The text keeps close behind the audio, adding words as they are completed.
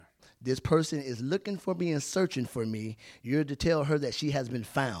This person is looking for me and searching for me. You're to tell her that she has been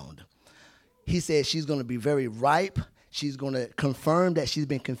found. He said she's going to be very ripe. She's going to confirm that she's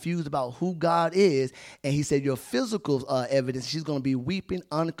been confused about who God is. And he said your physical evidence, she's going to be weeping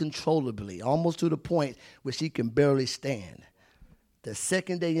uncontrollably, almost to the point where she can barely stand. The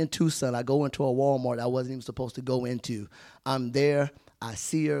second day in Tucson, I go into a Walmart I wasn't even supposed to go into. I'm there. I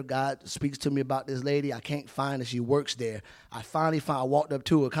see her. God speaks to me about this lady. I can't find her. She works there. I walked up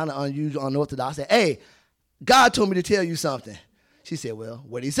to her, kind of unusual, unorthodox. I said, hey, God told me to tell you something. She said, well,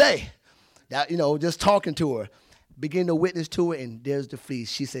 what'd he say? That, just talking to her. Begin to witness to her, and there's the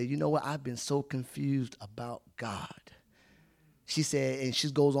fleece. She said, you know what? I've been so confused about God. She said, and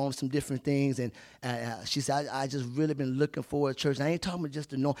she goes on some different things, and she said, I just really been looking for a church. And I ain't talking about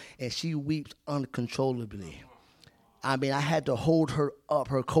just to know, and she weeps uncontrollably. I mean, I had to hold her up.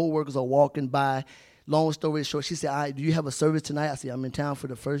 Her coworkers are walking by. Long story short, she said, do you have a service tonight? I said, I'm in town for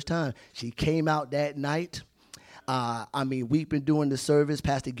the first time. She came out that night. Weeping during the service.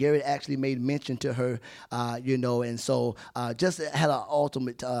 Pastor Garrett actually made mention to her, and so just had an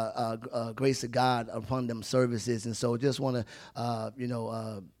ultimate grace of God upon them services. And so just want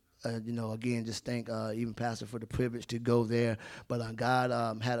to, again, just thank even Pastor for the privilege to go there. But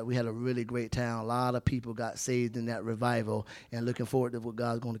God we had a really great time. A lot of people got saved in that revival, and looking forward to what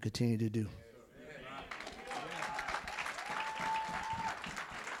God's going to continue to do.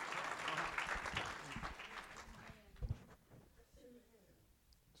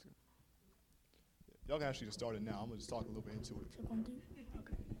 Y'all can actually just start it now. I'm gonna just talk a little bit into it.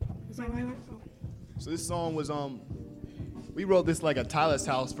 Okay. So this song was we wrote this like at Tyler's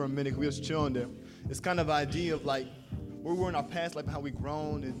house for a minute. We was chilling there. It's kind of an idea of like where we were in our past, like how we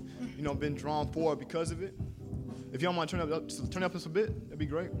grown and been drawn forward because of it. If y'all want to turn up just a bit, that'd be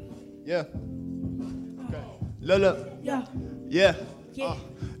great. Yeah. Okay. Look. Yeah.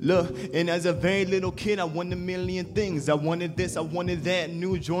 Look, and as a very little kid, I wanted a million things. I wanted this, I wanted that,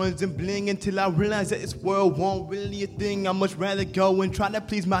 new joints and bling, until I realized that this world won't really a thing. I'd much rather go and try to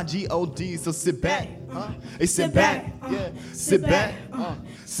please my G-O-D. So sit back, hey, sit back, yeah, sit back,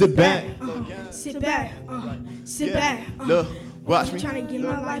 sit back, sit back, sit back. Look, watch me. Trying to get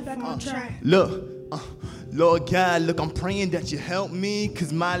my life back on track. Look. Lord God, look, I'm praying that you help me,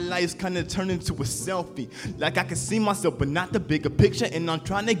 cause my life's kinda turned into a selfie. Like I can see myself, but not the bigger picture, and I'm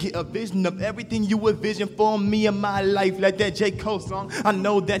trying to get a vision of everything you envision for me and my life, like that J. Cole song. I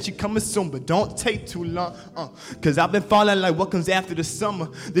know that you're coming soon, but don't take too long, cause I've been falling like what comes after the summer.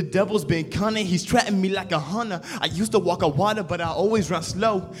 The devil's been cunning, he's trapping me like a hunter. I used to walk on water, but I always run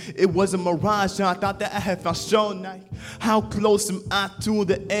slow. It was a mirage, and I thought that I had found show night. How close am I to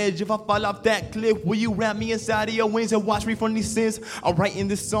the edge? If I fall off that cliff, will you wrap me inside of your wings and watch me from these sins? I'll write in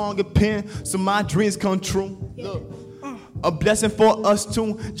this song a pen so my dreams come true. Look, a blessing for us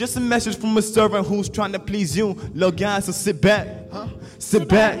too. Just a message from a servant who's trying to please you. Look, guys, so sit back, sit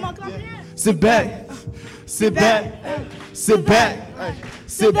back, sit back, sit back, sit back,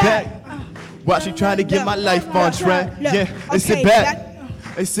 sit back. Watch me try to get my life on track. Yeah, and sit back,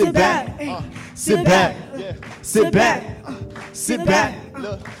 and sit back, sit back, sit back, sit back,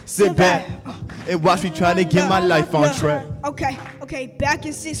 sit back. And watch me try to get my life on track. Okay, back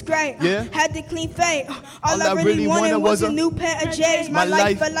in 6th grade, yeah. Had the clean fade. All I really wanted was a new pair of J's. My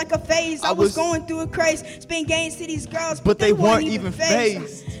life felt like a phase. I was going through a craze. Spin games to these girls, but they weren't even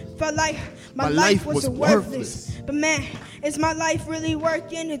phased. Felt like my life was worthless. But man, is my life really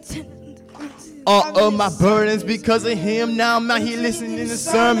working? All of my burdens because of him. Now I'm out here listening to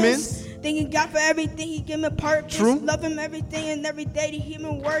sermons. Thanking God for everything, he gave me purpose. True. Love him everything and every day that he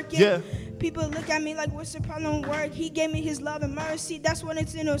been working. Yeah. People look at me like, what's the problem with work? He gave me his love and mercy. That's what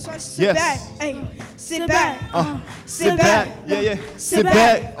it's in us. So sit back. Hey, sit back. Sit back. Yeah. Sit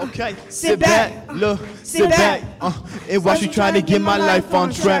back. Okay. Sit back. Look. Sit back. And watch me try to get my life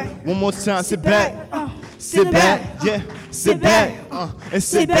on track. One more time. Sit back. Sit back. Yeah. Sit back. And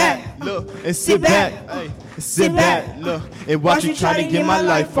sit back. Look. And sit back. Hey. Sit back. Look. And watch me try to get my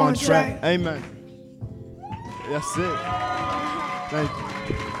life on track. Amen. That's it. Thank you.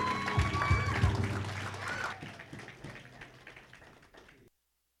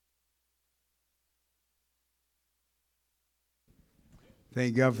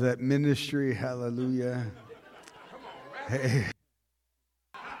 Thank God for that ministry. Hallelujah. Hey.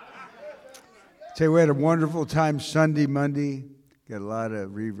 Tell you, we had a wonderful time Sunday, Monday. Got a lot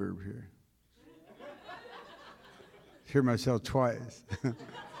of reverb here. Hear myself twice.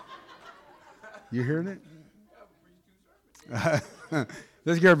 You hearing it?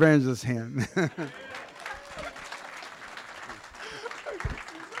 Let's give Evangelist's hand.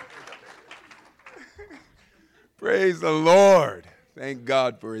 Praise the Lord. Thank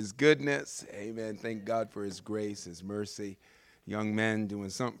God for his goodness. Amen. Thank God for his grace, his mercy. Young men doing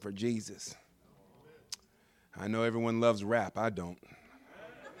something for Jesus. I know everyone loves rap. I don't.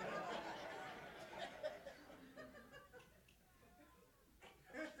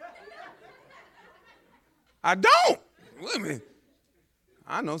 I don't.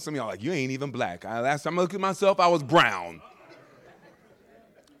 I know some of y'all like, you ain't even black. Last time I looked at myself, I was brown.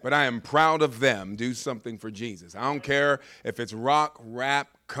 But I am proud of them. Do something for Jesus. I don't care if it's rock, rap,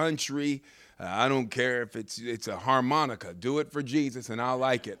 country. I don't care if it's a harmonica. Do it for Jesus and I'll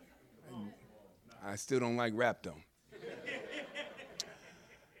like it. I still don't like rap though.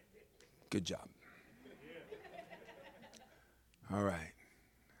 Good job. All right.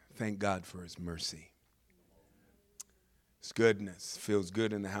 Thank God for his mercy. His goodness feels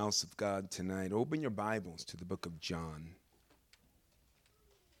good in the house of God tonight. Open your Bibles to the book of John.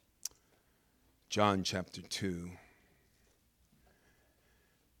 John chapter 2.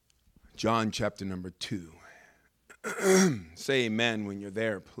 John chapter number 2. Say amen when you're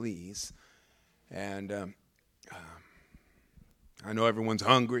there, please. And I know everyone's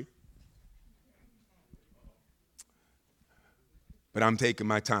hungry. But I'm taking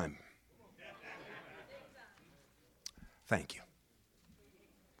my time. Thank you.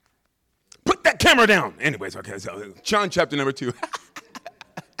 Put that camera down. Anyways, okay, so John chapter number 2.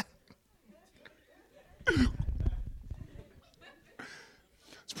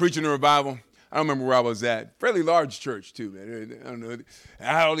 It's preaching a revival. I don't remember where I was at. Fairly large church, too, man. I don't know. I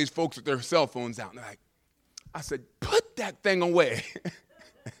had all these folks with their cell phones out. And I said, put that thing away.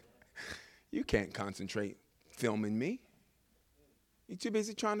 You can't concentrate filming me. You're too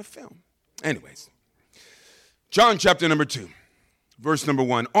busy trying to film. Anyways, John chapter number 2, verse number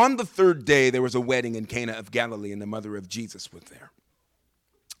 1. On the third day, there was a wedding in Cana of Galilee, and the mother of Jesus was there.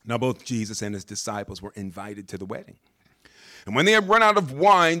 Now, both Jesus and his disciples were invited to the wedding. And when they had run out of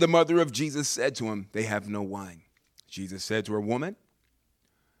wine, the mother of Jesus said to him, they have no wine. Jesus said to her, woman,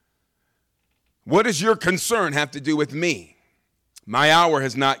 what does your concern have to do with me? My hour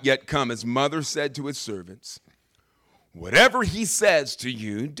has not yet come. His mother said to his servants, whatever he says to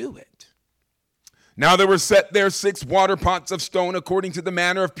you, do it. Now there were set there 6 water pots of stone according to the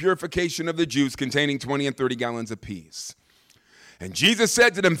manner of purification of the Jews, containing 20 and 30 gallons apiece. And Jesus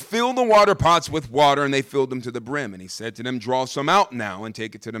said to them, fill the water pots with water, and they filled them to the brim. And he said to them, draw some out now and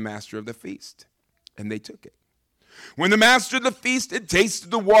take it to the master of the feast. And they took it. When the master of the feast had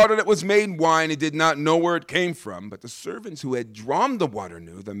tasted the water that was made wine, he did not know where it came from. But the servants who had drawn the water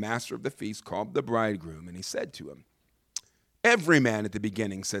knew. The master of the feast called the bridegroom, and he said to him, every man at the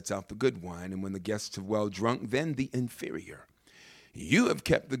beginning sets out the good wine, and when the guests have well drunk, then the inferior. You have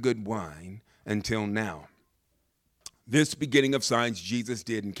kept the good wine until now. This beginning of signs Jesus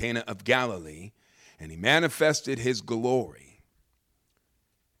did in Cana of Galilee, and he manifested his glory,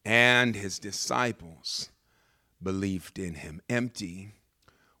 and his disciples believed in him. Empty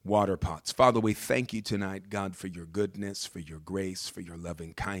water pots. Father, we thank you tonight, God, for your goodness, for your grace, for your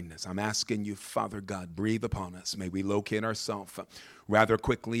loving kindness. I'm asking you, Father God, breathe upon us. May we locate ourselves rather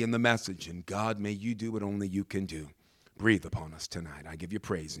quickly in the message. And God, may you do what only you can do. Breathe upon us tonight. I give you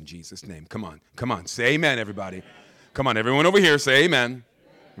praise in Jesus' name. Come on. Say amen, everybody. Come on, everyone over here, say amen.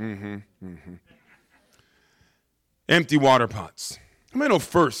 Empty water pots. I know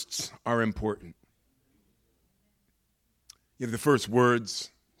firsts are important. You have the first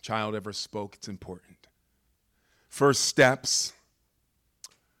words child ever spoke. It's important. First steps,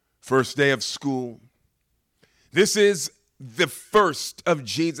 first day of school. This is the first of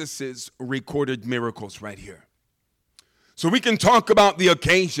Jesus's recorded miracles right here. So we can talk about the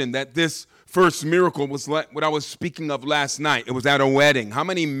occasion that this first miracle was like what I was speaking of last night. It was at a wedding. How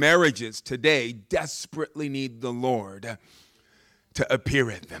many marriages today desperately need the Lord to appear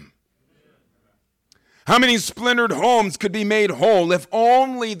at them? How many splintered homes could be made whole if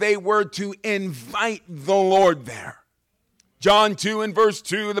only they were to invite the Lord there? John 2 and verse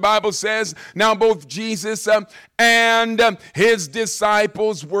 2, the Bible says, now both Jesus and his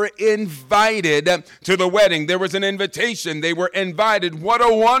disciples were invited to the wedding. There was an invitation. They were invited. What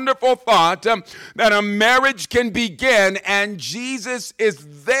a wonderful thought that a marriage can begin and Jesus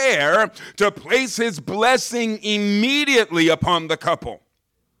is there to place his blessing immediately upon the couple.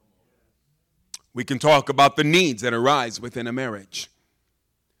 We can talk about the needs that arise within a marriage.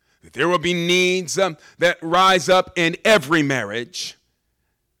 There will be needs that rise up in every marriage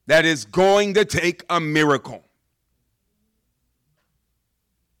that is going to take a miracle.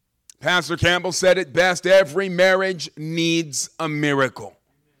 Pastor Campbell said it best, every marriage needs a miracle.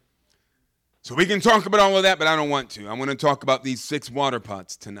 So we can talk about all of that, but I don't want to. I want to talk about these 6 water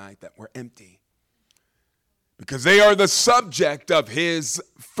pots tonight that were empty. because they are the subject of his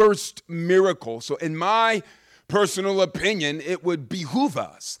first miracle. So in my personal opinion, it would behoove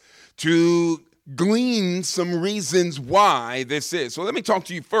us to glean some reasons why this is. So let me talk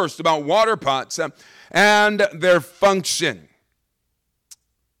to you first about water pots and their function.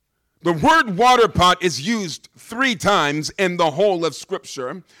 The word water pot is used 3 times in the whole of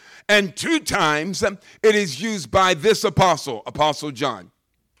Scripture, and 2 times it is used by this apostle, Apostle John.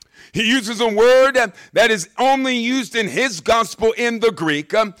 He uses a word that is only used in his gospel in the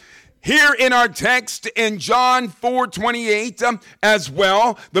Greek. Here in our text in John 4:28 as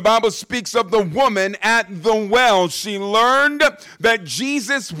well, the Bible speaks of the woman at the well. She learned that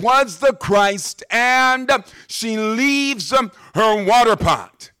Jesus was the Christ, and she leaves her water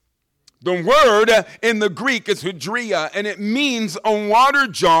pot. The word in the Greek is hydria, and it means a water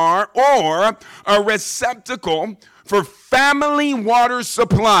jar or a receptacle for family water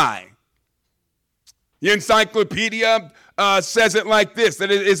supply. The encyclopedia says it like this,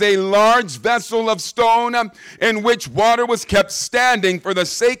 that it is a large vessel of stone in which water was kept standing for the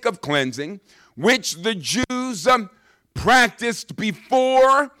sake of cleansing, which the Jews practiced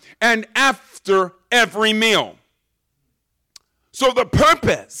before and after every meal. So the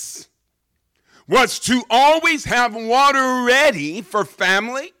purpose was to always have water ready for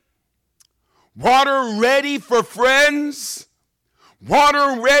family, water ready for friends,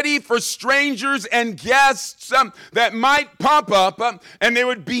 water ready for strangers and guests that might pop up, and they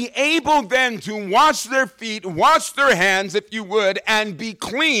would be able then to wash their feet, wash their hands, if you would, and be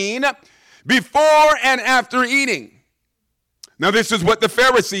clean before and after eating. Now, this is what the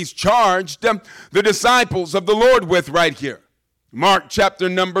Pharisees charged the disciples of the Lord with right here. Mark chapter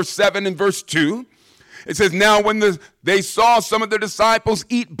number 7 and verse 2. It says, now when they saw some of the disciples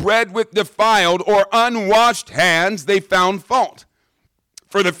eat bread with defiled or unwashed hands, they found fault.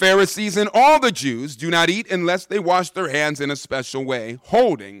 For the Pharisees and all the Jews do not eat unless they wash their hands in a special way,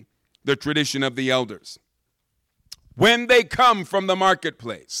 holding the tradition of the elders. When they come from the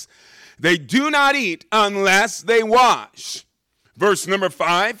marketplace, they do not eat unless they wash. Verse number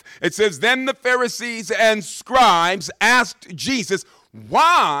 5, it says, then the Pharisees and scribes asked Jesus,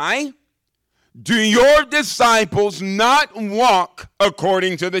 why do your disciples not walk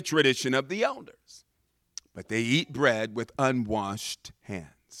according to the tradition of the elders, but they eat bread with unwashed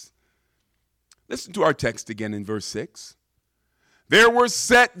hands? Listen to our text again in verse 6. There were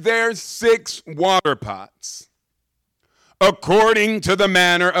set there 6 water pots, according to the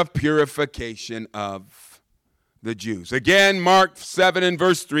manner of purification of the Jews. Again, Mark 7 and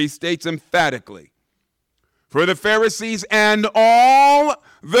verse 3 states emphatically, for the Pharisees and all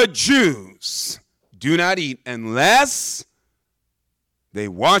the Jews do not eat unless they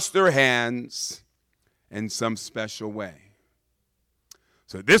wash their hands in some special way.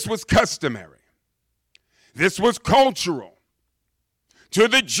 So this was customary. This was cultural. To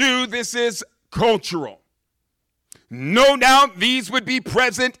the Jew, this is cultural. No doubt these would be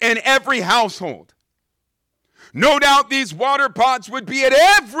present in every household. No doubt these water pots would be at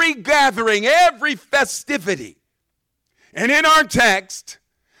every gathering, every festivity. And in our text,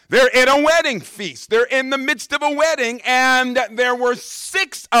 they're at a wedding feast. They're in the midst of a wedding, and there were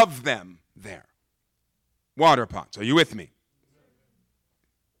 6 of them there. Water pots. Are you with me?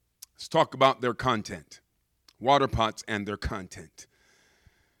 Let's talk about their content. Water pots and their content.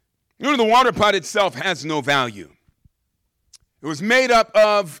 You know, the water pot itself has no value. It was made up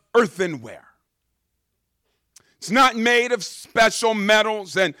of earthenware. It's not made of special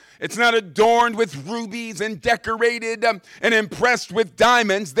metals, and it's not adorned with rubies and decorated and impressed with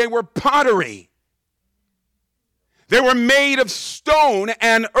diamonds. They were pottery. They were made of stone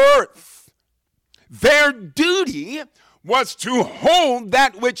and earth. Their duty was to hold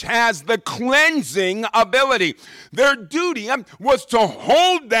that which has the cleansing ability. Their duty was to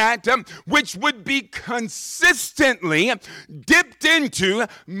hold that which would be consistently dipped into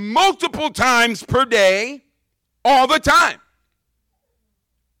multiple times per day, all the time.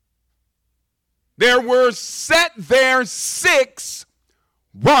 There were set there 6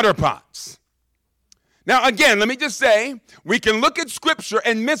 water pots. Now, again, let me just say, we can look at Scripture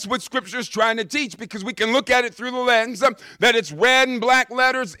and miss what Scripture is trying to teach because we can look at it through the lens that it's red and black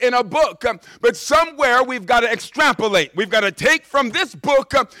letters in a book. But somewhere we've got to extrapolate. We've got to take from this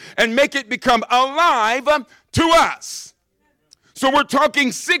book and make it become alive to us. So we're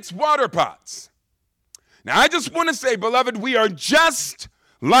talking 6 water pots. Now, I just want to say, beloved, we are just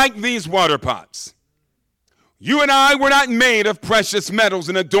like these water pots. You and I were not made of precious metals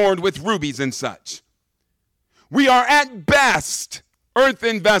and adorned with rubies and such. We are at best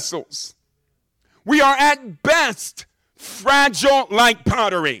earthen vessels. We are at best fragile like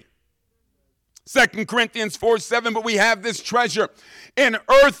pottery. 2 Corinthians 4:7, but we have this treasure in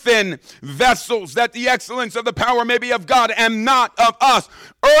earthen vessels, that the excellence of the power may be of God and not of us.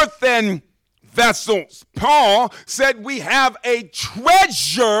 Earthen vessels. Paul said we have a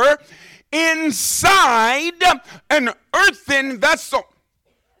treasure inside an earthen vessel.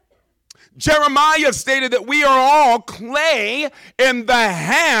 Jeremiah stated that we are all clay in the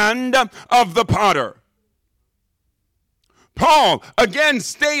hand of the potter. Paul again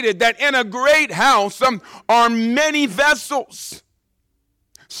stated that in a great house are many vessels,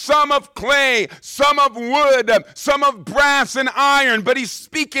 some of clay, some of wood, some of brass and iron, but he's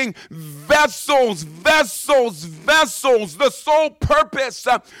speaking vessels, vessels, vessels. The sole purpose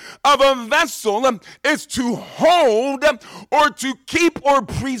of a vessel is to hold or to keep or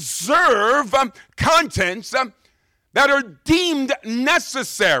preserve contents that are deemed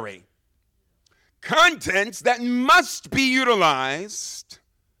necessary. Contents that must be utilized.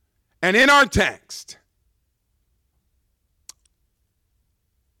 And in our text,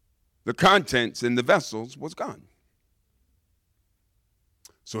 the contents in the vessels was gone.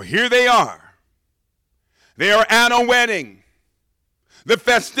 So here they are. They are at a wedding. The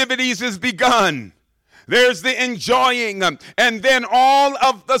festivities has begun. There's the enjoying, and then all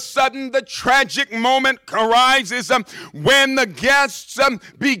of a sudden the tragic moment arises when the guests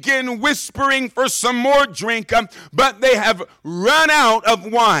begin whispering for some more drink, but they have run out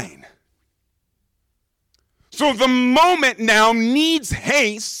of wine. So the moment now needs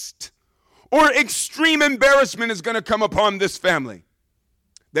haste, or extreme embarrassment is going to come upon this family.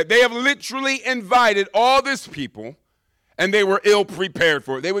 That they have literally invited all these people, and they were ill prepared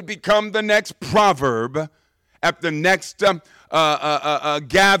for it. They would become the next proverb at the next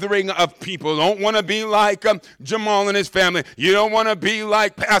gathering of people. Don't want to be like Jamal and his family. You don't want to be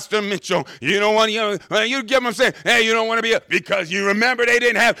like Pastor Mitchell. You don't want to, you get what I'm saying? Hey, you don't want to be, because you remember they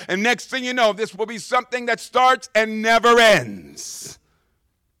didn't have, and next thing you know, this will be something that starts and never ends.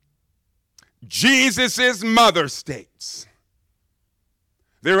 Jesus' mother states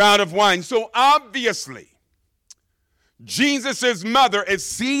they're out of wine. So obviously, Jesus' mother is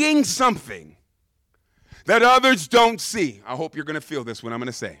seeing something that others don't see. I hope you're going to feel this when I'm going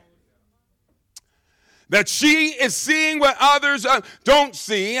to say. That she is seeing what others don't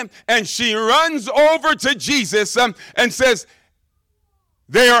see, and she runs over to Jesus and says,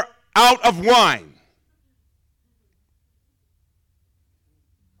 they are out of wine.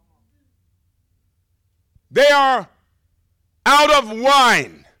 They are out of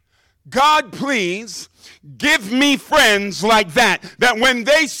wine. God, please give me friends like that. That when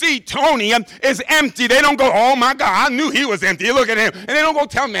they see Tony is empty, they don't go, oh my God, I knew he was empty. Look at him. And they don't go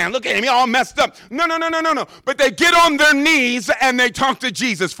tell, man, look at him. He all messed up. No. But they get on their knees and they talk to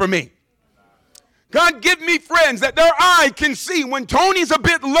Jesus for me. God, give me friends that their eye can see when Tony's a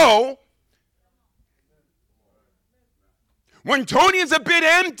bit low, when Tony is a bit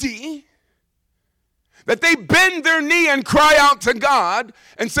empty, that they bend their knee and cry out to God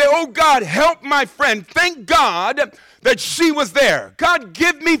and say, oh God, help my friend. Thank God that she was there. God,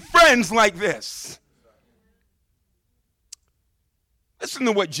 give me friends like this. Listen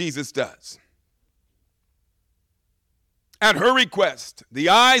to what Jesus does. At her request, the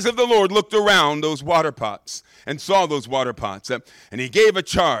eyes of the Lord looked around those water pots and saw those water pots, and he gave a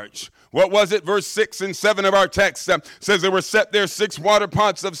charge. What was it? Verse 6 and 7 of our text says there were set there 6 water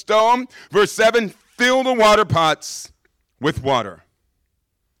pots of stone. Verse 7, fill the water pots with water.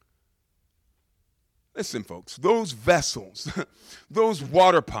 Listen, folks, those vessels, those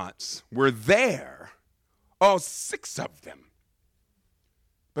water pots were there, all 6 of them,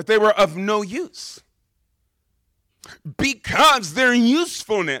 but they were of no use because their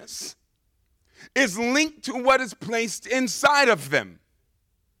usefulness is linked to what is placed inside of them.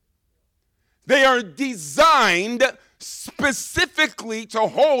 They are designed specifically to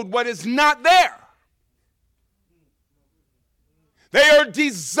hold what is not there. They are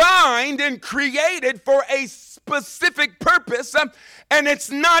designed and created for a specific purpose, and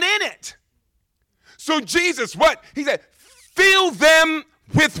it's not in it. So Jesus, what? He said, fill them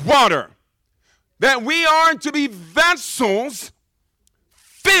with water. That we are to be vessels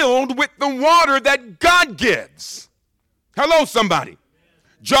filled with the water that God gives. Hello, somebody.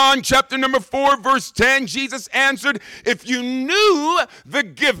 John chapter number 4, verse 10, Jesus answered, if you knew the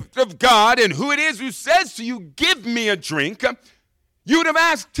gift of God and who it is who says to you, give me a drink, you would have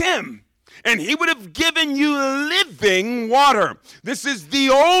asked him, and he would have given you living water. This is the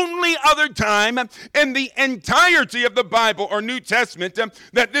only other time in the entirety of the Bible or New Testament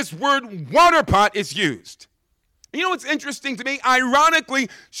that this word water pot is used. You know what's interesting to me? Ironically,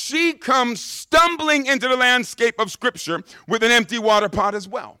 she comes stumbling into the landscape of Scripture with an empty water pot as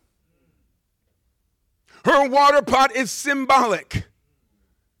well. Her water pot is symbolic.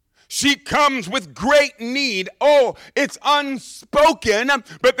 She comes with great need. Oh, it's unspoken,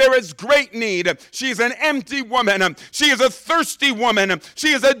 but there is great need. She is an empty woman. She is a thirsty woman.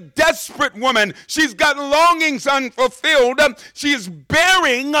 She is a desperate woman. She's got longings unfulfilled. She is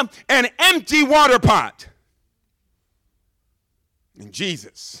bearing an empty water pot. And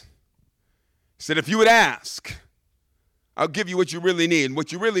Jesus said, if you would ask, I'll give you what you really need. And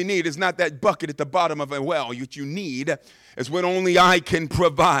what you really need is not that bucket at the bottom of a well. What you need is what only I can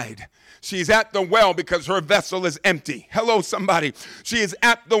provide. She's at the well because her vessel is empty. Hello, somebody. She is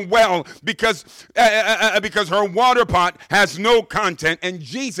at the well because her water pot has no content. And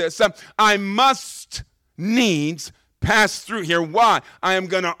Jesus, I must needs pass through here. Why? I am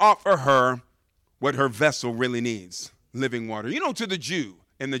going to offer her what her vessel really needs, living water. You know, to the Jew,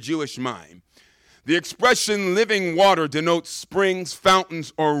 in the Jewish mind, the expression living water denotes springs,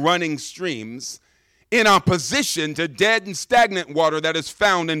 fountains, or running streams in opposition to dead and stagnant water that is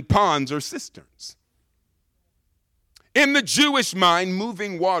found in ponds or cisterns. In the Jewish mind,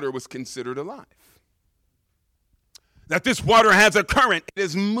 moving water was considered alive. That this water has a current, it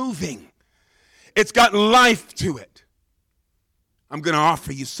is moving. It's got life to it. I'm going to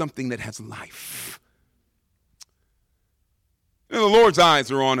offer you something that has life. And the Lord's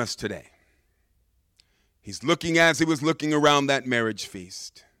eyes are on us today. He's looking as he was looking around that marriage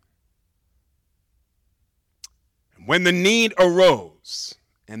feast. And when the need arose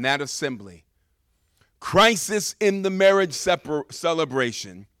in that assembly, crisis in the marriage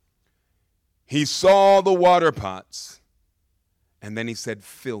celebration, he saw the water pots, and then he said,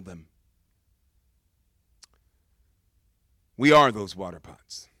 fill them. We are those water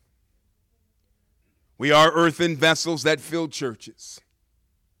pots. We are earthen vessels that fill churches.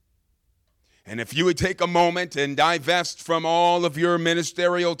 And if you would take a moment and divest from all of your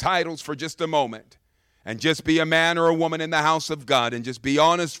ministerial titles for just a moment, and just be a man or a woman in the house of God, and just be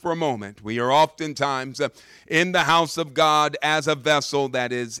honest for a moment, we are oftentimes in the house of God as a vessel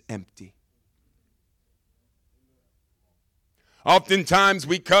that is empty. Oftentimes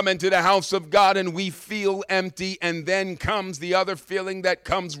we come into the house of God and we feel empty, and then comes the other feeling that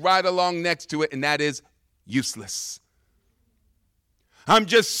comes right along next to it, and that is useless. I'm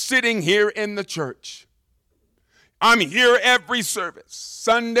just sitting here in the church. I'm here every service.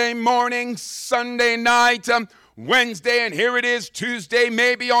 Sunday morning, Sunday night, Wednesday, and here it is Tuesday.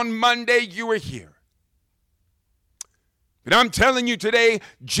 Maybe on Monday you were here. But I'm telling you today,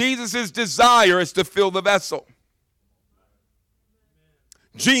 Jesus' desire is to fill the vessel.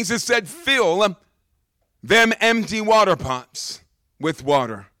 Jesus said, fill them empty water pots with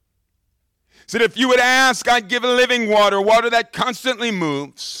water. He said, if you would ask, I'd give a living water, water that constantly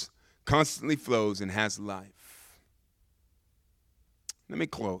moves, constantly flows, and has life. Let me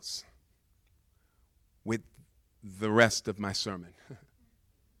close with the rest of my sermon.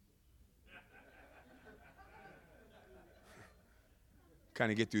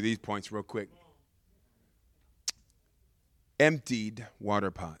 Kind of get through these points real quick. Emptied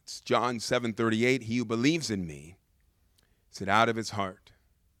water pots. John 7:38, he who believes in me, said out of his heart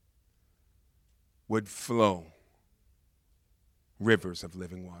would flow rivers of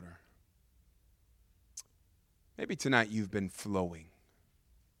living water. Maybe tonight you've been flowing.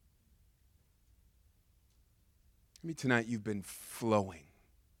 Maybe tonight you've been flowing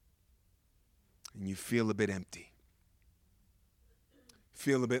and you feel a bit empty.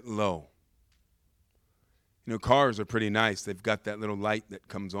 Feel a bit low. You know, cars are pretty nice. They've got that little light that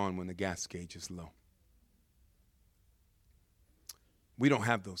comes on when the gas gauge is low. We don't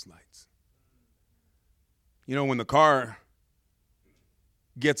have those lights. You know, when the car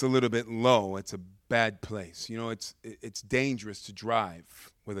gets a little bit low, it's a bad place. You know, it's dangerous to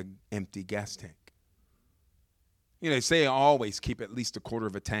drive with an empty gas tank. You know, they say always keep at least a quarter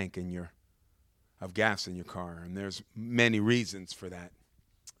of a tank of gas in your car, and there's many reasons for that.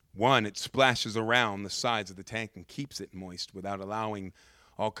 One, it splashes around the sides of the tank and keeps it moist without allowing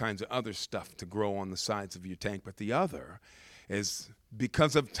all kinds of other stuff to grow on the sides of your tank. But the other is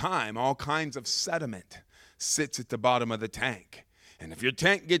because of time, all kinds of sediment sits at the bottom of the tank. And if your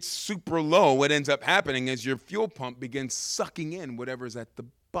tank gets super low, what ends up happening is your fuel pump begins sucking in whatever's at the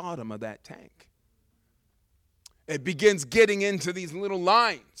bottom of that tank. It begins getting into these little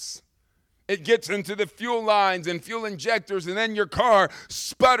lines. It gets into the fuel lines and fuel injectors, and then your car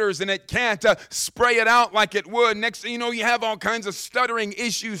sputters and it can't spray it out like it would. Next thing you know, you have all kinds of stuttering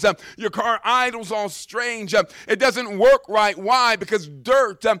issues. Your car idles all strange. It doesn't work right. Why? Because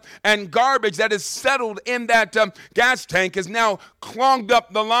dirt and garbage that is settled in that gas tank has now clogged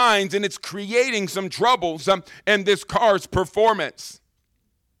up the lines, and it's creating some troubles in this car's performance.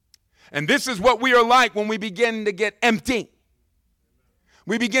 And this is what we are like when we begin to get empty.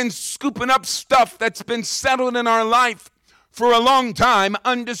 We begin scooping up stuff that's been settled in our life for a long time,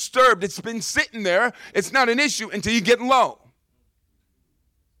 undisturbed. It's been sitting there. It's not an issue until you get low.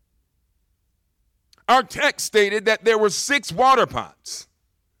 Our text stated that there were 6 water pots,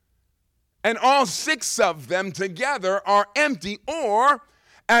 and all 6 of them together are empty, or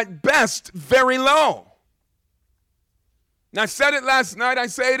at best, very low. And I said it last night, I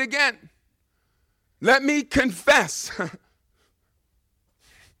say it again. Let me confess.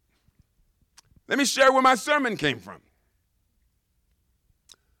 Let me share where my sermon came from.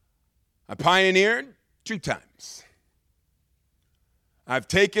 I pioneered 2 times. I've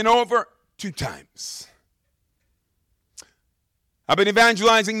taken over 2 times. I've been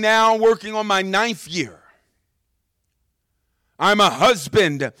evangelizing now, working on my 9th year. I'm a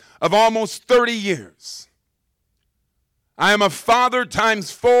husband of almost 30 years. I am a father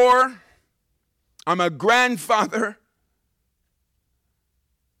times 4. I'm a grandfather.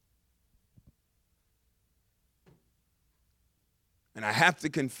 And I have to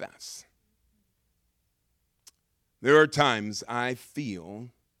confess, there are times I feel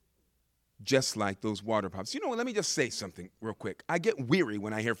just like those water pots. You know what? Let me just say something real quick. I get weary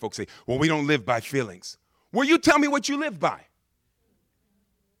when I hear folks say, well, we don't live by feelings. Well, you tell me what you live by.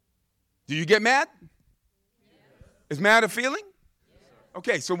 Do you get mad? Is mad a feeling?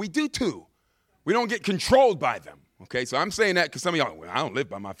 Okay, so we do too. We don't get controlled by them. Okay, so I'm saying that because some of y'all, well, I don't live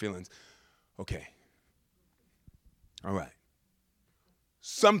by my feelings. Okay. All right.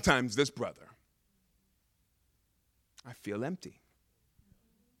 Sometimes this brother, I feel empty.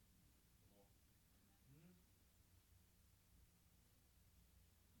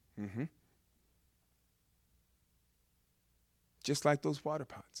 Just like those water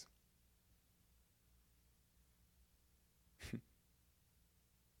pots.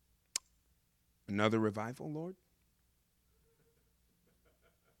 Another revival, Lord?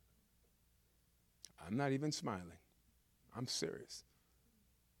 I'm not even smiling. I'm serious.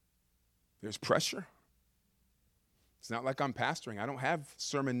 There's pressure. It's not like I'm pastoring. I don't have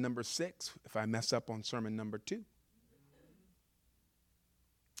sermon number 6 if I mess up on sermon number 2.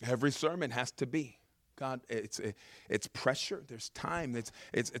 Every sermon has to be. God, it's pressure. There's time.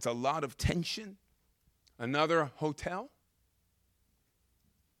 It's a lot of tension. Another hotel.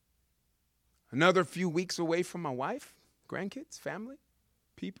 Another few weeks away from my wife, grandkids, family,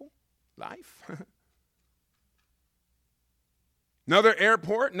 people, life. Another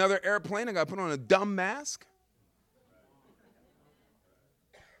airport, another airplane. I got to put on a dumb mask.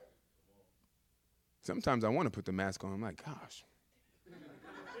 Sometimes I want to put the mask on. I'm like, gosh.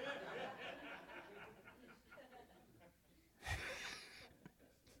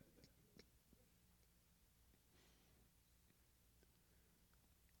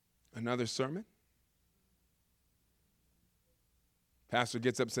 Another sermon. Pastor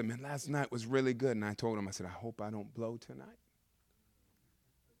gets up and said, man, last night was really good. And I told him, I said, I hope I don't blow tonight.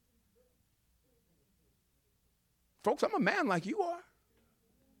 Folks, I'm a man like you are.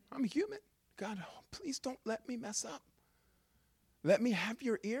 I'm human. God, please don't let me mess up. Let me have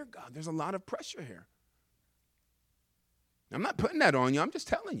your ear, God. There's a lot of pressure here. I'm not putting that on you. I'm just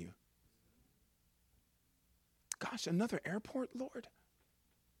telling you. Gosh, another airport, Lord?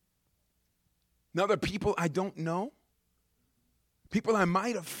 Another people I don't know? People I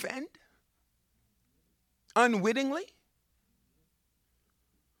might offend? Unwittingly?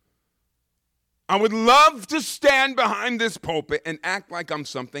 I would love to stand behind this pulpit and act like I'm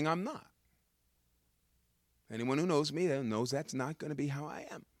something I'm not. Anyone who knows me knows that's not going to be how I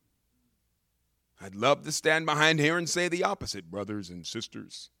am. I'd love to stand behind here and say the opposite, brothers and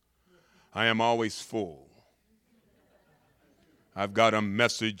sisters. I am always full. I've got a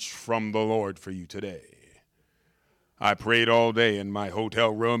message from the Lord for you today. I prayed all day in my hotel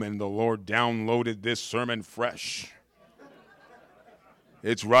room, and the Lord downloaded this sermon fresh.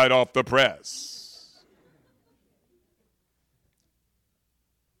 It's right off the press.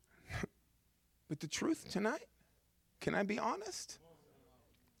 But the truth tonight, can I be honest?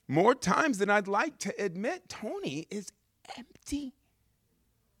 More times than I'd like to admit, Tony is empty.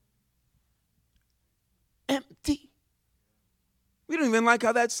 Empty. We don't even like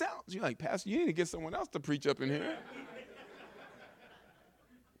how that sounds. You're like, Pastor, you need to get someone else to preach up in here.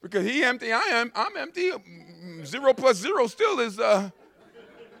 Because he empty, I'm empty. 0 plus 0 still is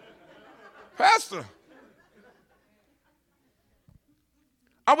Pastor.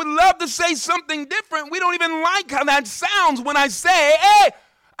 I would love to say something different. We don't even like how that sounds when I say, hey,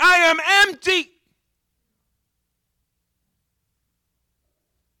 I am empty.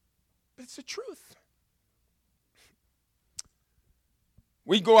 But it's the truth.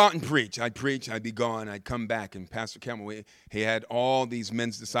 we'd go out and preach. I'd be gone. I'd come back. And Pastor Campbell, he had all these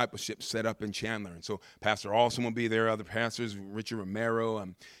men's discipleship set up in Chandler. And so Pastor Olson would be there, other pastors, Richard Romero.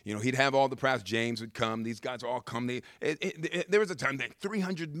 He'd have all the pastors. James would come. These guys would all come. There was a time that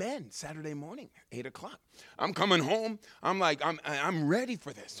 300 men Saturday morning, 8 o'clock. I'm coming home. I'm like, I'm ready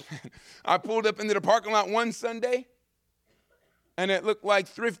for this. I pulled up into the parking lot one Sunday, and it looked like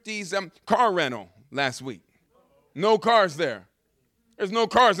Thrifty's car rental last week. No cars there. There's no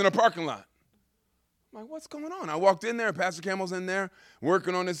cars in the parking lot. I'm like, what's going on? I walked in there. Pastor Campbell's in there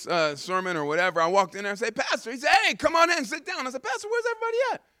working on his sermon or whatever. I walked in there and said, Pastor. He said, hey, come on in, sit down. I said, Pastor, where's everybody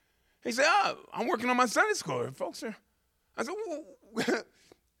at? He said, I'm working on my Sunday school. Folks are. I said, well,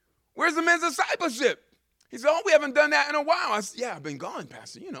 where's the men's discipleship? He said, we haven't done that in a while. I said, yeah, I've been gone,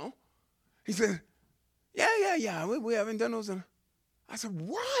 Pastor, He said, yeah, we haven't done those. I said,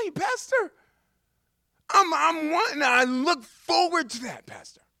 why, Pastor? I'm wanting. I look forward to that,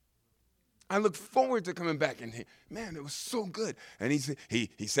 Pastor. I look forward to coming back, and man, it was so good. And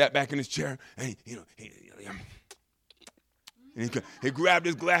he sat back in his chair, and he grabbed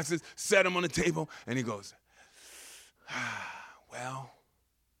his glasses, set them on the table, and he goes, well,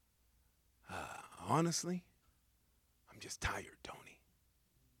 honestly, I'm just tired, Tony.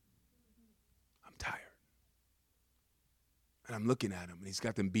 I'm tired. And I'm looking at him, and he's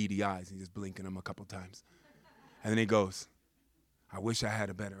got them beady eyes, and he's just blinking them a couple times. And then he goes, I wish I had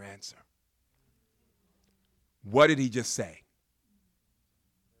a better answer. What did he just say?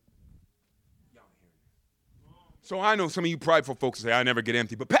 So I know some of you prideful folks say, I never get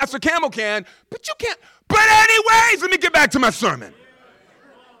empty, but Pastor Campbell can, but you can't. But anyways, let me get back to my sermon.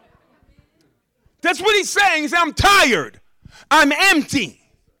 That's what he's saying. He's saying, I'm tired. I'm empty.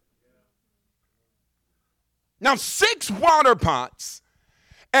 Now, 6 water pots,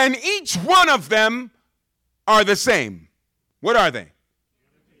 and each one of them are the same. What are they?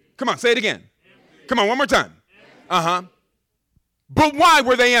 Come on, say it again. Come on, one more time. But why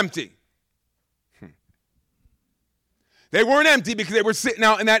were they empty? They weren't empty because they were sitting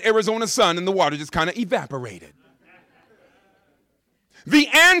out in that Arizona sun and the water just kind of evaporated. The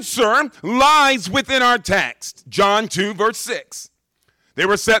answer lies within our text, John 2, verse 6. They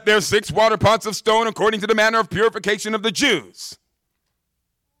were set there 6 water pots of stone according to the manner of purification of the Jews.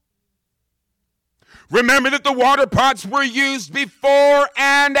 Remember that the water pots were used before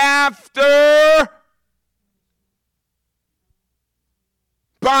and after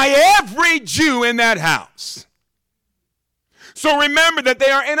by every Jew in that house. So remember that they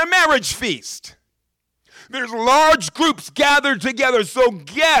are in a marriage feast. There's large groups gathered together, so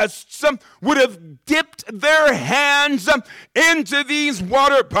guests would have dipped their hands into these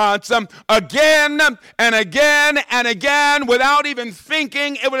water pots again and again and again without even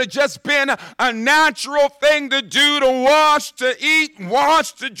thinking. It would have just been a natural thing to do, to wash, to eat,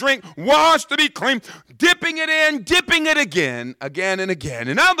 wash, to drink, wash, to be clean, dipping it in, dipping it again and again.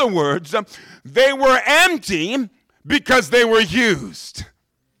 In other words, they were empty because they were used.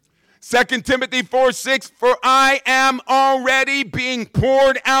 2 Timothy 4:6, for I am already being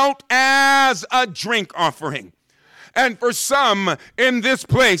poured out as a drink offering. And for some in this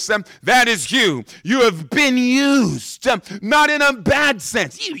place, that is you. You have been used, not in a bad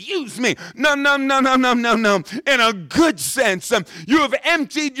sense. You use me. No. In a good sense, you have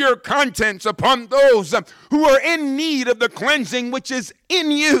emptied your contents upon those who are in need of the cleansing which is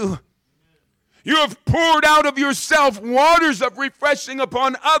in you. You have poured out of yourself waters of refreshing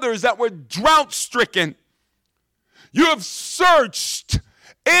upon others that were drought-stricken. You have searched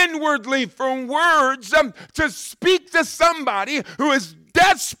inwardly for words to speak to somebody who is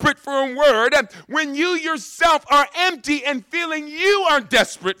desperate for a word when you yourself are empty and feeling you are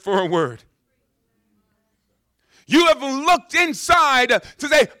desperate for a word. You have looked inside to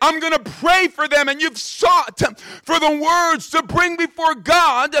say, I'm going to pray for them, and you've sought for the words to bring before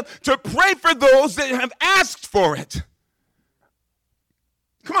God to pray for those that have asked for it.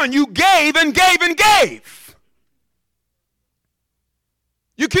 Come on, you gave and gave and gave.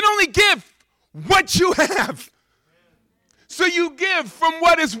 You can only give what you have. So you give from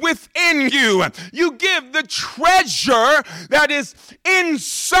what is within you. You give the treasure that is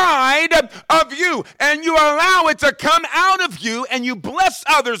inside of you, and you allow it to come out of you, and you bless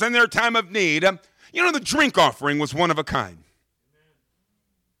others in their time of need. You know, the drink offering was one of a kind.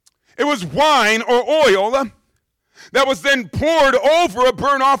 It was wine or oil that was then poured over a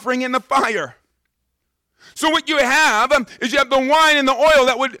burnt offering in the fire. So what you have is you have the wine and the oil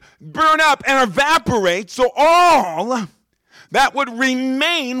that would burn up and evaporate, so all that would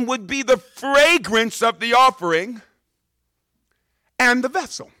remain would be the fragrance of the offering and the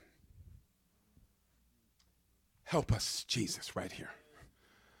vessel. Help us, Jesus, right here.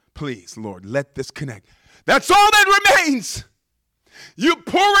 Please, Lord, let this connect. That's all that remains. You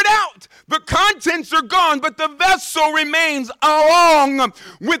pour it out. The contents are gone, but the vessel remains along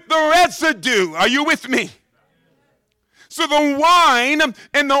with the residue. Are you with me? So the wine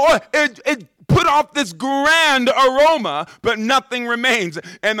and the oil, it put off this grand aroma, but nothing remains.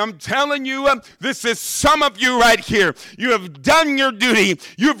 And I'm telling you, this is some of you right here. You have done your duty.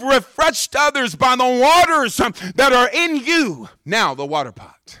 You've refreshed others by the waters that are in you. Now the water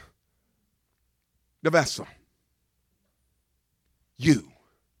pot, the vessel, you're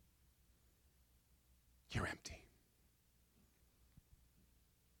empty.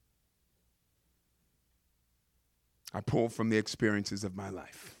 I pull from the experiences of my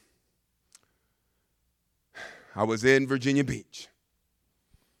life. I was in Virginia Beach,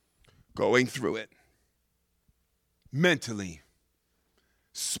 going through it, mentally,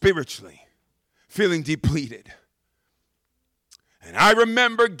 spiritually, feeling depleted. And I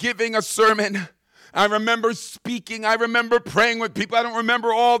remember giving a sermon. I remember speaking. I remember praying with people. I don't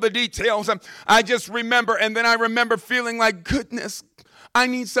remember all the details. I just remember, and then I remember feeling like, goodness, I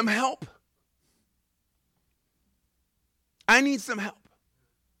need some help. I need some help.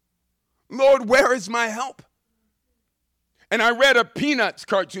 Lord, where is my help? And I read a Peanuts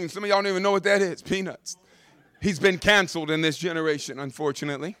cartoon. Some of y'all don't even know what that is, Peanuts. He's been canceled in this generation,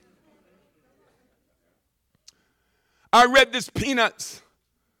 unfortunately. I read this Peanuts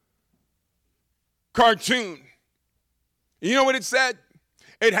cartoon. You know what it said?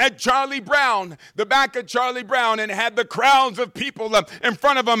 It had Charlie Brown, the back of Charlie Brown, and it had the crowds of people in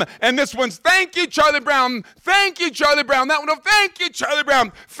front of him. And this one's, thank you, Charlie Brown. Thank you, Charlie Brown. That one, oh, thank you, Charlie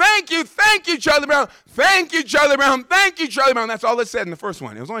Brown. Thank you, Charlie Brown. Thank you, Charlie Brown. Thank you, Charlie Brown. That's all it said in the first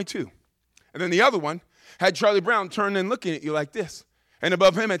one. It was only two. And then the other one had Charlie Brown turning and looking at you like this. And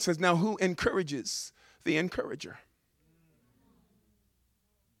above him it says, now who encourages the encourager?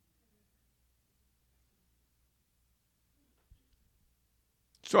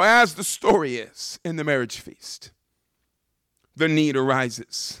 So as the story is in the marriage feast, the need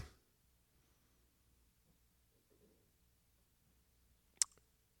arises.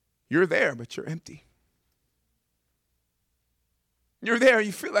 You're there, but you're empty. You're there,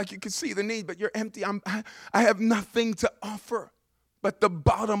 you feel like you can see the need, but you're empty. I have nothing to offer but the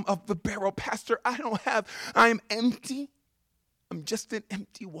bottom of the barrel. Pastor, I'm empty. I'm just an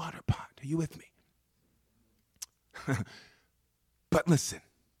empty water pot. Are you with me? But listen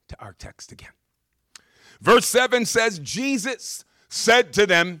to our text again. Verse 7 says, Jesus said to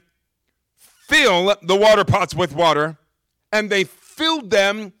them, fill the water pots with water, and they filled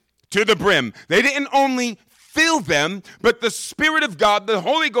them to the brim. They didn't only fill them, but the Spirit of God, the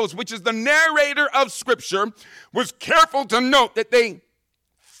Holy Ghost, which is the narrator of Scripture, was careful to note that they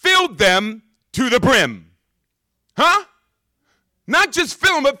filled them to the brim. Huh? Not just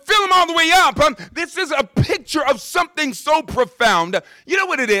fill them, but fill them all the way up. This is a picture of something so profound. You know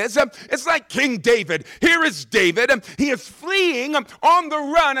what it is? It's like King David. Here is David. He is fleeing on the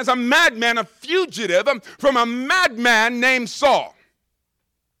run as a madman, a fugitive from a madman named Saul.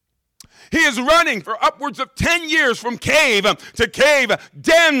 He is running for upwards of 10 years from cave to cave,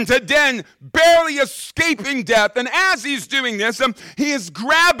 den to den, barely escaping death. And as he's doing this, he is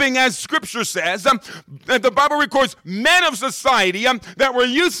grabbing, as Scripture says, the Bible records, men of society that were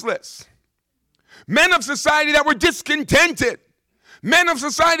useless, men of society that were discontented, men of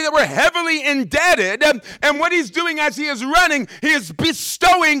society that were heavily indebted. And what he's doing as he is running, he is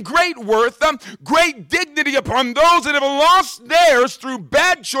bestowing great worth, great dignity upon those that have lost theirs through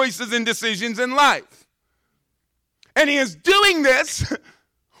bad choices and decisions in life. And he is doing this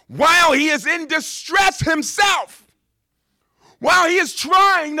while he is in distress himself, while he is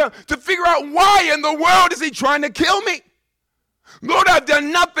trying to figure out why in the world is he trying to kill me? Lord, I've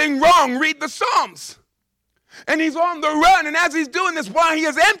done nothing wrong. Read the Psalms. And he's on the run, and as he's doing this, while he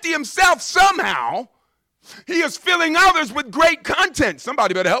is empty himself somehow, he is filling others with great content.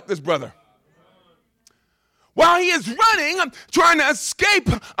 Somebody better help this brother. While he is running, trying to escape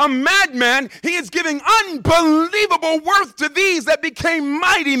a madman, he is giving unbelievable worth to these that became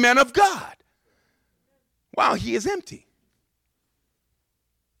mighty men of God, while he is empty.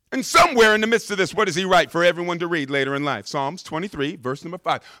 And somewhere in the midst of this, what does he write for everyone to read later in life? Psalms 23, verse number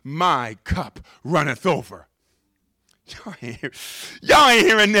 5. My cup runneth over. Y'all ain't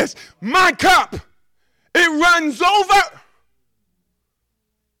hearing this. My cup, it runs over.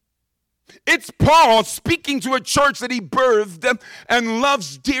 It's Paul speaking to a church that he birthed and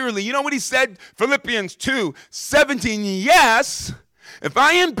loves dearly. You know what he said? Philippians 2:17. Yes, if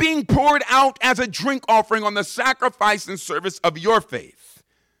I am being poured out as a drink offering on the sacrifice and service of your faith,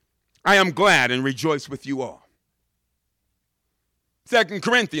 I am glad and rejoice with you all. 2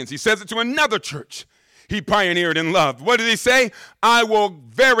 Corinthians, he says it to another church he pioneered and loved. What did he say? I will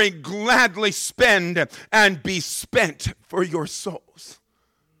very gladly spend and be spent for your souls.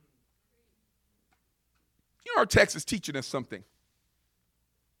 You know, our text is teaching us something.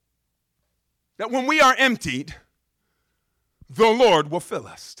 That when we are emptied, the Lord will fill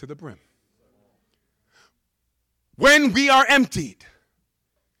us to the brim. When we are emptied,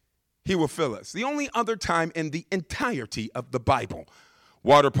 he will fill us. The only other time in the entirety of the Bible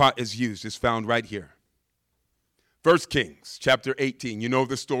water pot is used is found right here. 1 Kings chapter 18. You know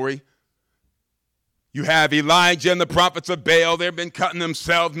the story. You have Elijah and the prophets of Baal. They've been cutting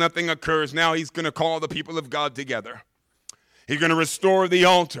themselves. Nothing occurs. Now he's going to call the people of God together. He's going to restore the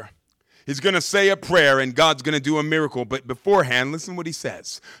altar. He's going to say a prayer, and God's going to do a miracle. But beforehand, listen what he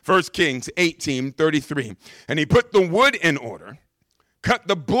says. 1 Kings 18:33. And he put the wood in order, cut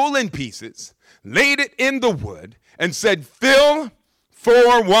the bull in pieces, laid it in the wood, and said, fill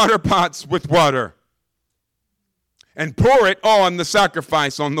 4 water pots with water, and pour it on the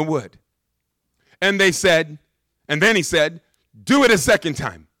sacrifice on the wood. And they said, and then he said, do it a second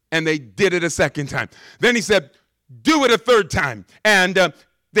time. And they did it a second time. Then he said, do it a third time. And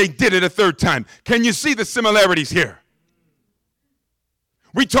they did it a third time. Can you see the similarities here?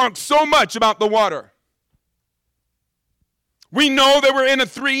 We talk so much about the water. We know that we're in a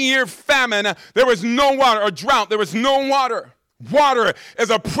 3-year famine. There was no water, a drought. There was no water. Water is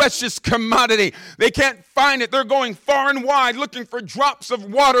a precious commodity. They can't find it. They're going far and wide looking for drops of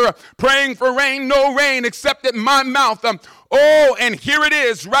water, praying for rain, no rain except at my mouth. And here it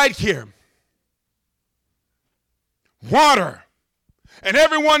is right here. Water. And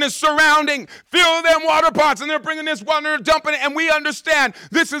everyone is surrounding, fill them water pots, and they're bringing this water and they're dumping it. And we understand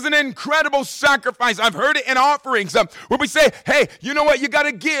this is an incredible sacrifice. I've heard it in offerings where we say, hey, you know what? You got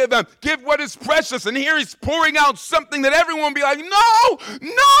to give what is precious. And here he's pouring out something that everyone will be like, no.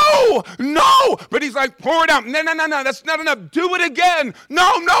 But he's like, pour it out. No, that's not enough. Do it again.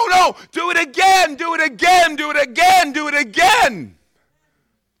 No. Do it again. Do it again.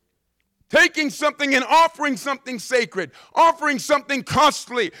 Taking something and offering something sacred, offering something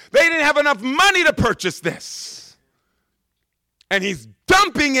costly. They didn't have enough money to purchase this. And he's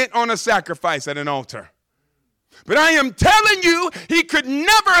dumping it on a sacrifice at an altar. But I am telling you, he could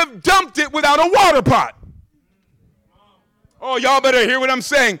never have dumped it without a water pot. Oh, y'all better hear what I'm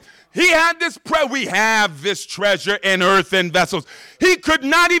saying. He had this we have this treasure in earthen vessels. He could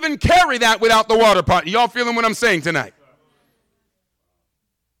not even carry that without the water pot. Y'all feeling what I'm saying tonight?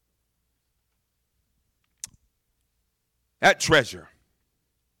 That treasure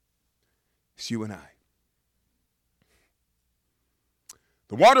is you and I.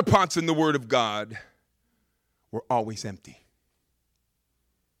 The water pots in the Word of God were always empty.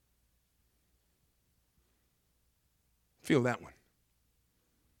 Feel that one.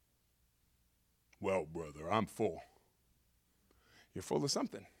 Well, brother, I'm full. You're full of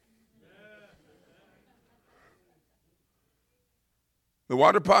something. The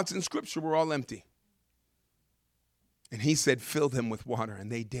water pots in Scripture were all empty. And he said, fill them with water.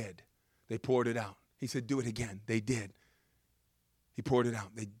 And they did. They poured it out. He said, do it again. They did. He poured it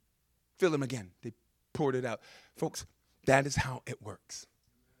out. They fill them again. They poured it out. Folks, that is how it works.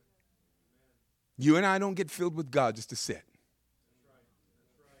 You and I don't get filled with God just to sit.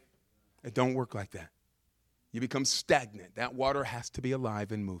 It don't work like that. You become stagnant. That water has to be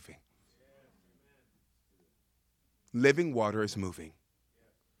alive and moving. Living water is moving.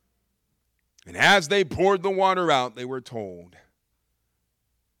 And as they poured the water out, they were told,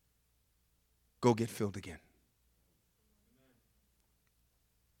 go get filled again.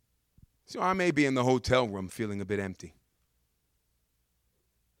 So I may be in the hotel room feeling a bit empty.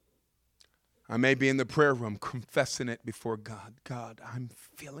 I may be in the prayer room confessing it before God. God, I'm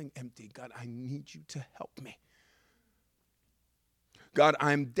feeling empty. God, I need you to help me. God,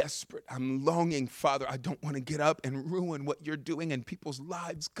 I'm desperate. I'm longing, Father. I don't want to get up and ruin what you're doing in people's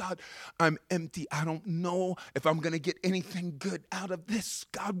lives. God, I'm empty. I don't know if I'm going to get anything good out of this.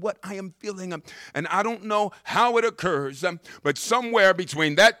 God, what I am feeling. And I don't know how it occurs, but somewhere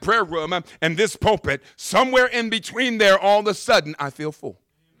between that prayer room and this pulpit, somewhere in between there, all of a sudden, I feel full.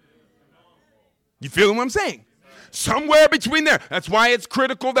 You feel what I'm saying? Somewhere between there. That's why it's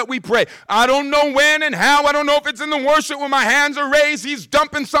critical that we pray. I don't know when and how. I don't know if it's in the worship when my hands are raised. He's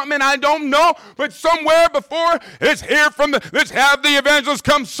dumping something and I don't know. But somewhere before it's here let's have the evangelist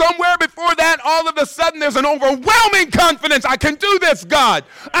come. Somewhere before that, all of a sudden there's an overwhelming confidence. I can do this, God.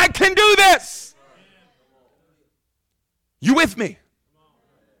 I can do this. You with me?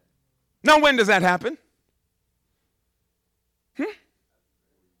 Now, when does that happen?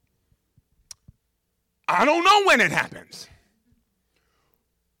 I don't know when it happens.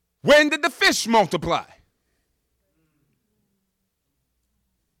 When did the fish multiply?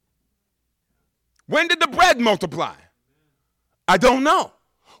 When did the bread multiply? I don't know.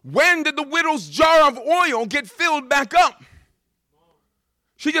 When did the widow's jar of oil get filled back up?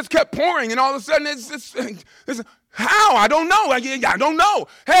 She just kept pouring, and all of a sudden, it's how? I don't know. I don't know.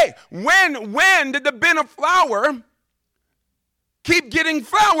 Hey, when did the bin of flour keep getting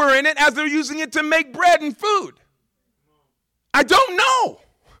flour in it as they're using it to make bread and food? I don't know.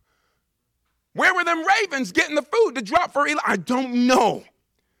 Where were them ravens getting the food to drop for Eli? I don't know.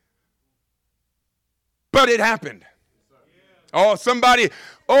 But it happened. Oh, somebody,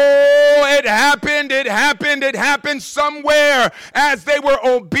 it happened somewhere as they were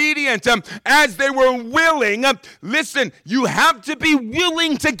obedient, as they were willing. Listen, you have to be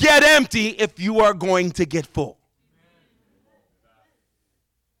willing to get empty if you are going to get full.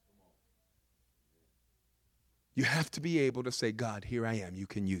 You have to be able to say, God, here I am, you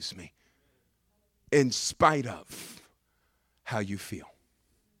can use me. In spite of how you feel.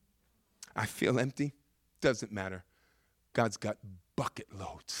 I feel empty, doesn't matter. God's got bucket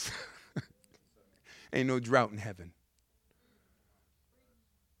loads. Ain't no drought in heaven.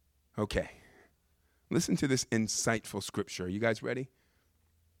 Okay. Listen to this insightful scripture. Are you guys ready?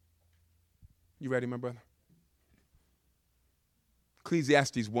 You ready, my brother?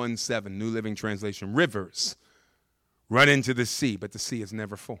 Ecclesiastes 1:7, New Living Translation. Rivers run into the sea, but the sea is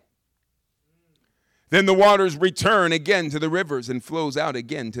never full. Then the waters return again to the rivers and flows out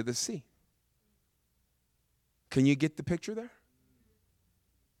again to the sea. Can you get the picture there?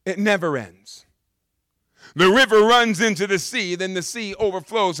 It never ends. The river runs into the sea, then the sea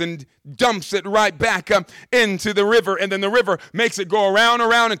overflows and dumps it right back up into the river, and then the river makes it go around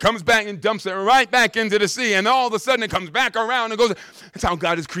and comes back and dumps it right back into the sea, and all of a sudden it comes back around and goes. That's how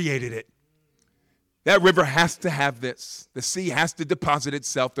God has created it. That river has to have this. The sea has to deposit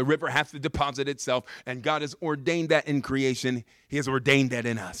itself. The river has to deposit itself, and God has ordained that in creation. He has ordained that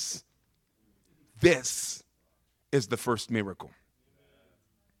in us. This is the first miracle.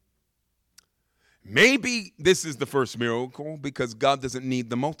 Maybe this is the first miracle because God doesn't need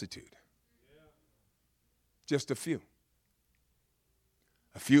the multitude. Just a few.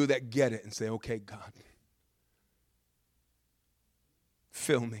 A few that get it and say, okay, God,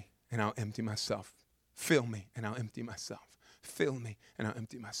 fill me and I'll empty myself. Fill me and I'll empty myself. Fill me and I'll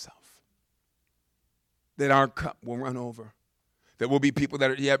empty myself. That our cup will run over. That we'll be people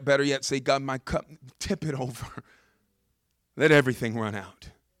that are better yet say, God, my cup, tip it over. Let everything run out.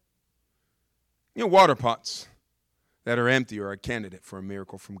 You know, water pots that are empty are a candidate for a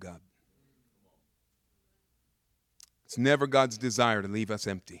miracle from God. It's never God's desire to leave us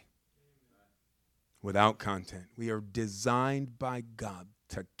empty, without content. We are designed by God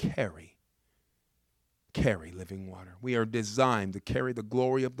to carry living water. We are designed to carry the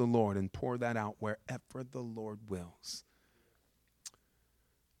glory of the Lord and pour that out wherever the Lord wills.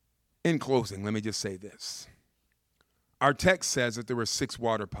 In closing, let me just say this. Our text says that there were 6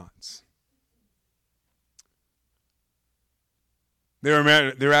 water pots.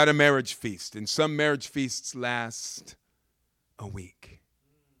 They're at a marriage feast, and some marriage feasts last a week.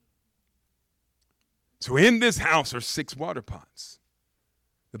 So in this house are 6 water pots.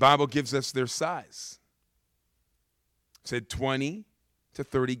 The Bible gives us their size. It said 20 to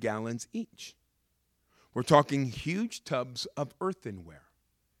 30 gallons each. We're talking huge tubs of earthenware.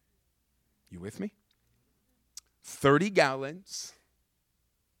 You with me? 30 gallons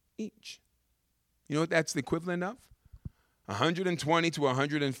each. You know what that's the equivalent of? 120 to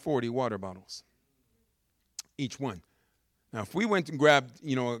 140 water bottles, each one. Now, if we went and grabbed,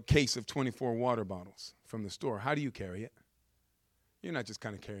 a case of 24 water bottles from the store, how do you carry it? You're not just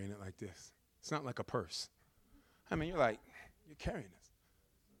kind of carrying it like this. It's not like a purse. I mean, you're carrying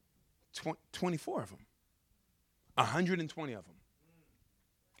this. 24 of them. 120 of them.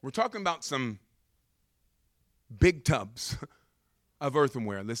 We're talking about some big tubs of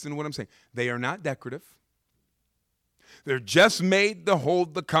earthenware. Listen to what I'm saying. They are not decorative. They're just made to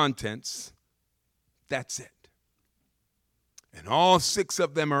hold the contents. That's it. And all 6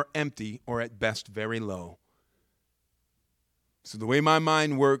 of them are empty or at best very low. So the way my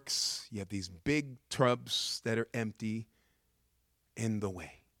mind works, you have these big tubs that are empty in the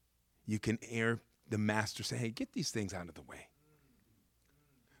way. You can hear the master say, hey, get these things out of the way.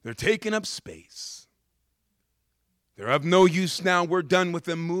 They're taking up space. They're of no use now. We're done with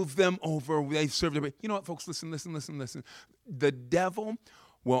them. Move them over. They serve their. You know what, folks? Listen. The devil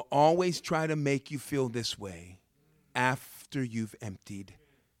will always try to make you feel this way after you've emptied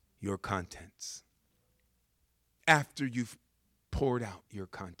your contents. After you've poured out your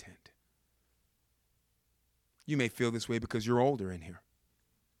content. You may feel this way because you're older in here.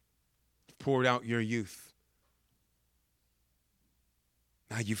 poured out your youth.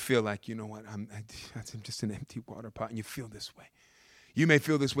 Now you feel like, you know what, I'm just an empty water pot, and you feel this way. You may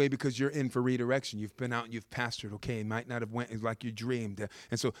feel this way because you're in for redirection. You've been out and you've pastored. Okay, it might not have went like you dreamed.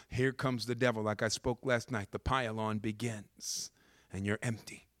 And so here comes the devil, like I spoke last night. The pile-on begins, and you're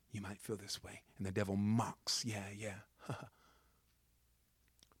empty. You might feel this way. And the devil mocks. Yeah.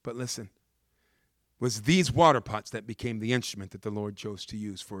 But listen, it was these water pots that became the instrument that the Lord chose to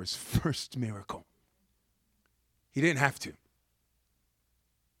use for his first miracle. He didn't have to.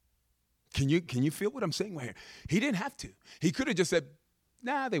 Can you feel what I'm saying right here? He didn't have to. He could have just said,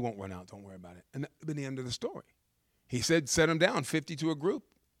 nah, they won't run out. Don't worry about it. And that would have been the end of the story. He said, set them down, 50 to a group.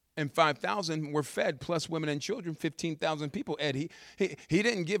 And 5,000 were fed, plus women and children, 15,000 people. Ed, he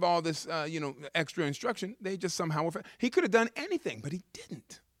didn't give all this, extra instruction. They just somehow were fed. He could have done anything, but he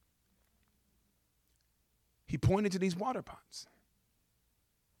didn't. He pointed to these water pots.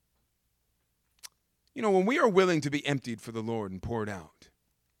 You know, when we are willing to be emptied for the Lord and poured out,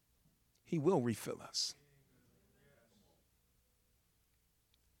 he will refill us.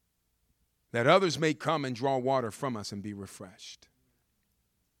 That others may come and draw water from us and be refreshed.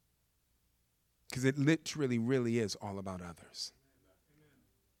 Because it literally really is all about others.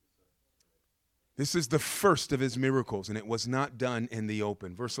 This is the first of his miracles, and it was not done in the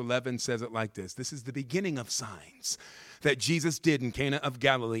open. Verse 11 says it like this. This is the beginning of signs that Jesus did in Cana of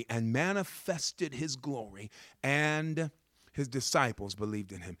Galilee and manifested his glory, and his disciples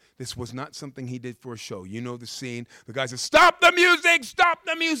believed in him. This was not something he did for a show. You know the scene. The guy says, stop the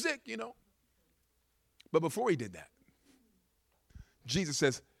music, you know. But before he did that, Jesus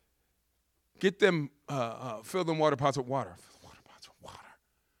says, get them, fill them water pots with water. Fill the water pots with water.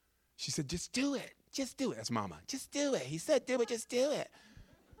 She said, just do it. Just do it. That's mama. Just do it. He said, do it. Just do it.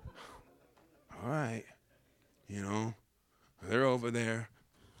 All right. You know, they're over there.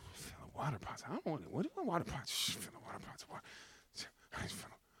 Fill the water pots. I don't want it. What do you want water pots? Fill the water pots with water.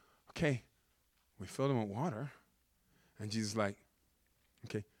 Okay. We filled them with water. And Jesus is like,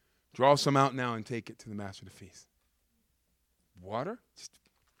 okay, draw some out now and take it to the master of the feast. Water? Just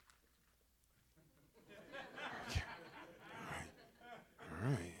All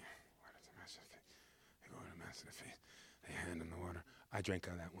right. Where does the master of the feast? They go to the master of the feast. They hand him the water. I drank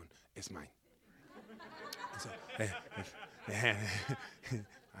out of that one. It's mine. So they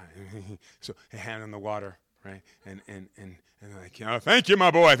hand him the water, right? And they're like, thank you,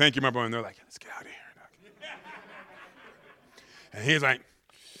 my boy. Thank you, my boy. And they're like, let's get out of here. And he's like,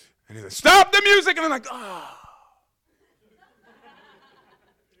 stop the music. And they're like,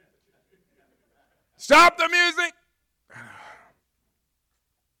 stop the music.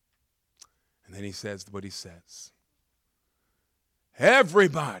 And then he says what he says.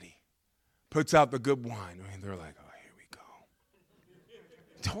 Everybody puts out the good wine. I mean, they're like, oh, here we go.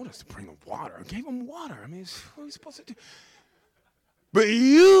 He told us to bring them water. I gave them water. I mean, what are we supposed to do? But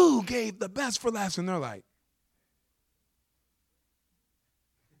you gave the best for last. And they're like,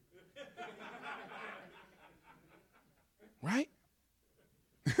 right?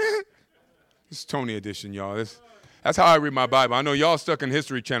 It's Tony edition, y'all. That's how I read my Bible. I know y'all stuck in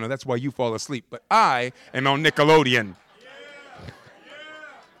History Channel. That's why you fall asleep. But I am on Nickelodeon.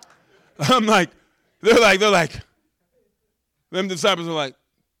 I'm like, they're like, them disciples are like,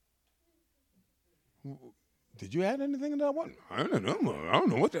 did you add anything to that one? I don't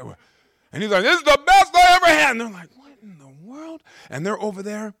know what that was. And he's like, this is the best I ever had. And they're like, what in the world? And they're over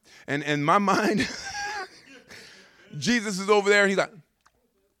there. And in my mind, Jesus is over there. And he's like,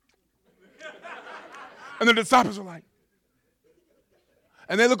 and the disciples are like,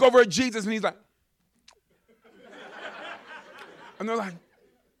 and they look over at Jesus and he's like, and they're like,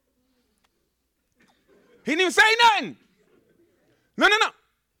 he didn't even say nothing. No.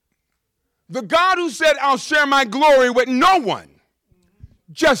 The God who said, I'll share my glory with no one,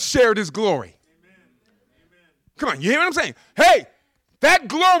 just shared his glory. Come on, you hear what I'm saying? Hey, that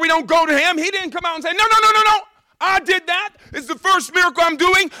glory don't go to him. He didn't come out and say, no. I did that. It's the first miracle I'm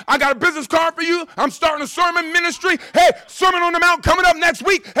doing. I got a business card for you. I'm starting a sermon ministry. Hey, Sermon on the Mount coming up next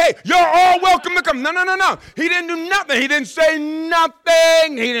week. Hey, you're all welcome to come. No. He didn't do nothing. He didn't say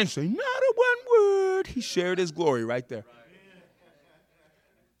nothing. He didn't say not a one word. He shared his glory right there.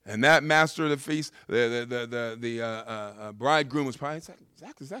 And that master of the feast, the bridegroom was probably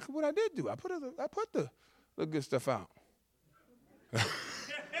exactly what I did do. I put the good stuff out.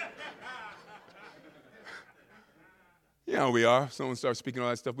 You know how we are. Someone starts speaking all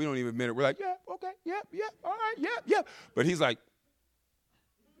that stuff. We don't even admit it. We're like, yeah, okay, yeah, all right, yeah. But he's like,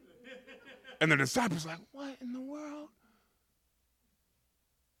 and the disciples are like, what in the world?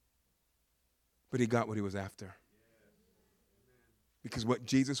 But he got what he was after. Because what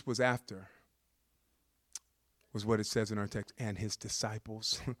Jesus was after was what it says in our text, and his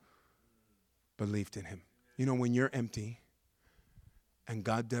disciples believed in him. You know, when you're empty and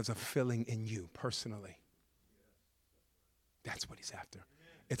God does a filling in you personally, that's what he's after.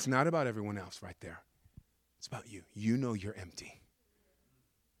 It's not about everyone else right there. It's about you. You know you're empty.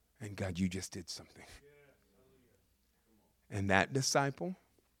 And God, you just did something. And that disciple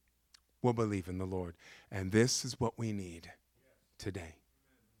will believe in the Lord. And this is what we need today.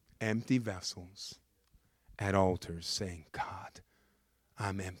 Empty vessels at altars saying, God,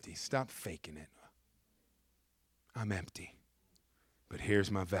 I'm empty. Stop faking it. I'm empty. But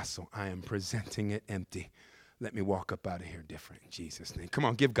here's my vessel. I am presenting it empty. Let me walk up out of here different in Jesus' name. Come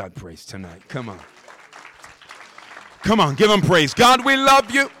on, give God praise tonight. Come on. Come on, give him praise. God, we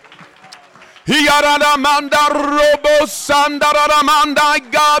love you.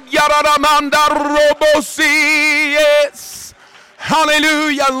 God, yes.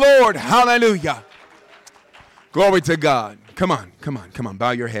 Hallelujah, Lord. Hallelujah. Glory to God. Come on, come on, come on.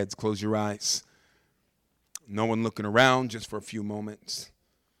 Bow your heads, close your eyes. No one looking around, just for a few moments.